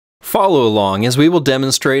Follow along as we will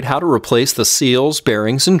demonstrate how to replace the seals,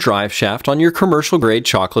 bearings, and drive shaft on your commercial-grade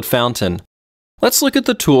chocolate fountain. Let's look at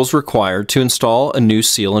the tools required to install a new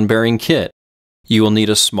seal and bearing kit. You will need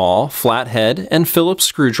a small, flat head and Phillips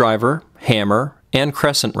screwdriver, hammer, and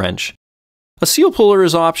crescent wrench. A seal puller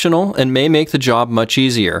is optional and may make the job much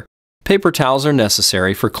easier. Paper towels are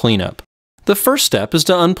necessary for cleanup. The first step is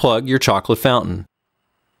to unplug your chocolate fountain.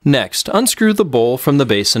 Next, unscrew the bowl from the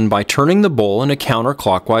basin by turning the bowl in a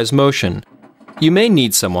counterclockwise motion. You may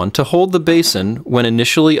need someone to hold the basin when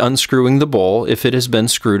initially unscrewing the bowl if it has been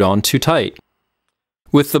screwed on too tight.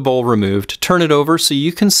 With the bowl removed, turn it over so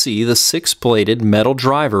you can see the 6-bladed metal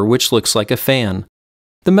driver which looks like a fan.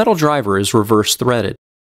 The metal driver is reverse threaded.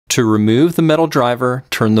 To remove the metal driver,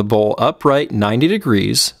 turn the bowl upright 90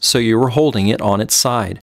 degrees so you are holding it on its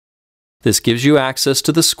side. This gives you access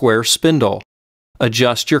to the square spindle.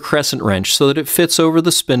 Adjust your crescent wrench so that it fits over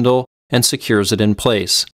the spindle and secures it in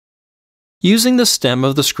place. Using the stem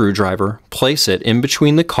of the screwdriver, place it in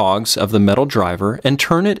between the cogs of the metal driver and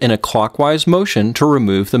turn it in a clockwise motion to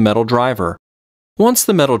remove the metal driver. Once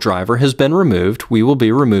the metal driver has been removed, we will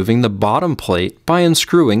be removing the bottom plate by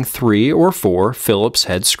unscrewing 3 or 4 Phillips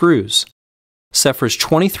head screws. Sephra's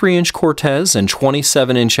 23-inch Cortez and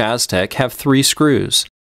 27-inch Aztec have 3 screws.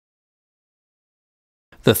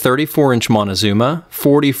 The 34-inch Montezuma,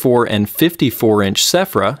 44 and 54-inch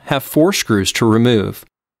Sephra have 4 screws to remove.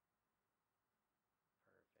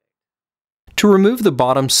 To remove the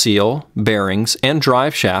bottom seal, bearings, and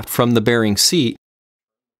drive shaft from the bearing seat,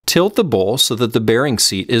 tilt the bowl so that the bearing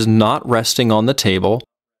seat is not resting on the table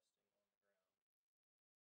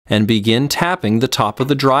and begin tapping the top of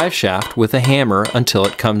the drive shaft with a hammer until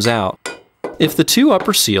it comes out. If the 2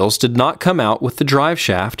 upper seals did not come out with the drive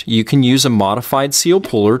shaft, you can use a modified seal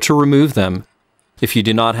puller to remove them. If you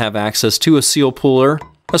do not have access to a seal puller,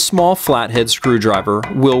 a small flathead screwdriver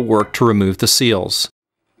will work to remove the seals.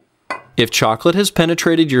 If chocolate has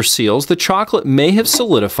penetrated your seals, the chocolate may have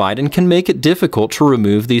solidified and can make it difficult to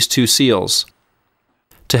remove these 2 seals.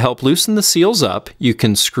 To help loosen the seals up, you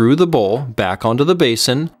can screw the bowl back onto the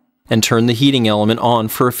basin and turn the heating element on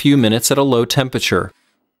for a few minutes at a low temperature.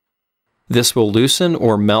 This will loosen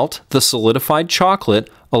or melt the solidified chocolate,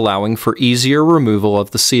 allowing for easier removal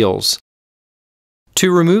of the seals.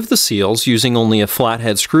 To remove the seals using only a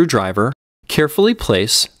flathead screwdriver, carefully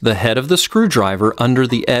place the head of the screwdriver under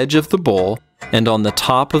the edge of the bowl and on the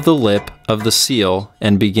top of the lip of the seal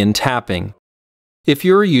and begin tapping. If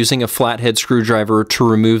you are using a flathead screwdriver to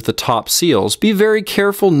remove the top seals, be very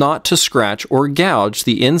careful not to scratch or gouge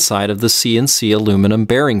the inside of the CNC aluminum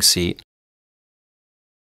bearing seat.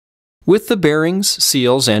 With the bearings,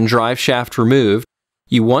 seals, and drive shaft removed,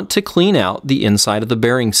 you want to clean out the inside of the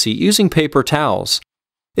bearing seat using paper towels.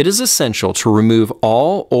 It is essential to remove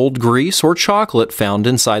all old grease or chocolate found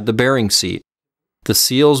inside the bearing seat. The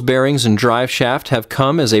seals, bearings, and drive shaft have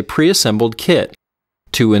come as a pre-assembled kit.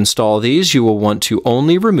 To install these, you will want to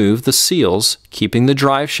only remove the seals, keeping the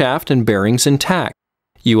drive shaft and bearings intact.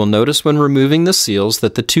 You will notice when removing the seals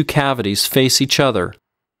that the 2 cavities face each other.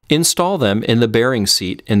 Install them in the bearing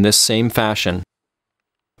seat in this same fashion.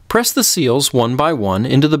 Press the seals one by one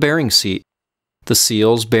into the bearing seat. The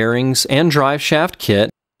seals, bearings, and drive shaft kit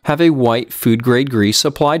have a white food-grade grease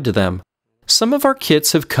applied to them. Some of our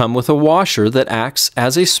kits have come with a washer that acts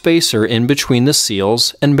as a spacer in between the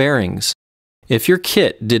seals and bearings. If your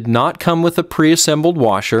kit did not come with a pre-assembled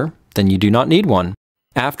washer, then you do not need one.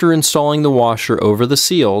 After installing the washer over the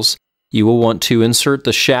seals, you will want to insert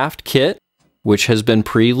the shaft kit, which has been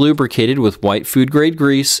pre-lubricated with white food-grade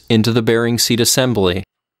grease, into the bearing seat assembly.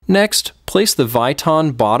 Next, place the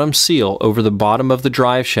Viton bottom seal over the bottom of the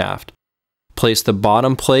drive shaft. Place the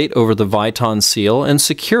bottom plate over the Viton seal and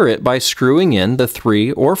secure it by screwing in the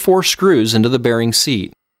 3 or 4 screws into the bearing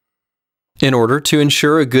seat. In order to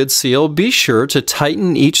ensure a good seal, be sure to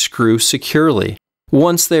tighten each screw securely.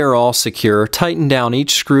 Once they are all secure, tighten down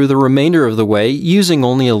each screw the remainder of the way using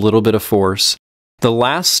only a little bit of force. The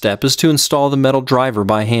last step is to install the metal driver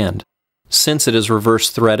by hand. Since it is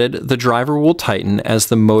reverse threaded, the driver will tighten as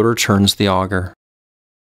the motor turns the auger.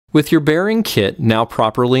 With your bearing kit now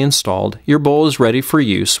properly installed, your bowl is ready for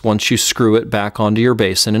use once you screw it back onto your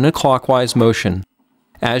basin in a clockwise motion.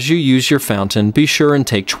 As you use your fountain, be sure and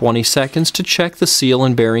take 20 seconds to check the seal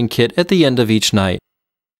and bearing kit at the end of each night.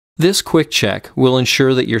 This quick check will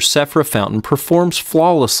ensure that your Sephra fountain performs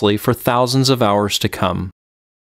flawlessly for thousands of hours to come.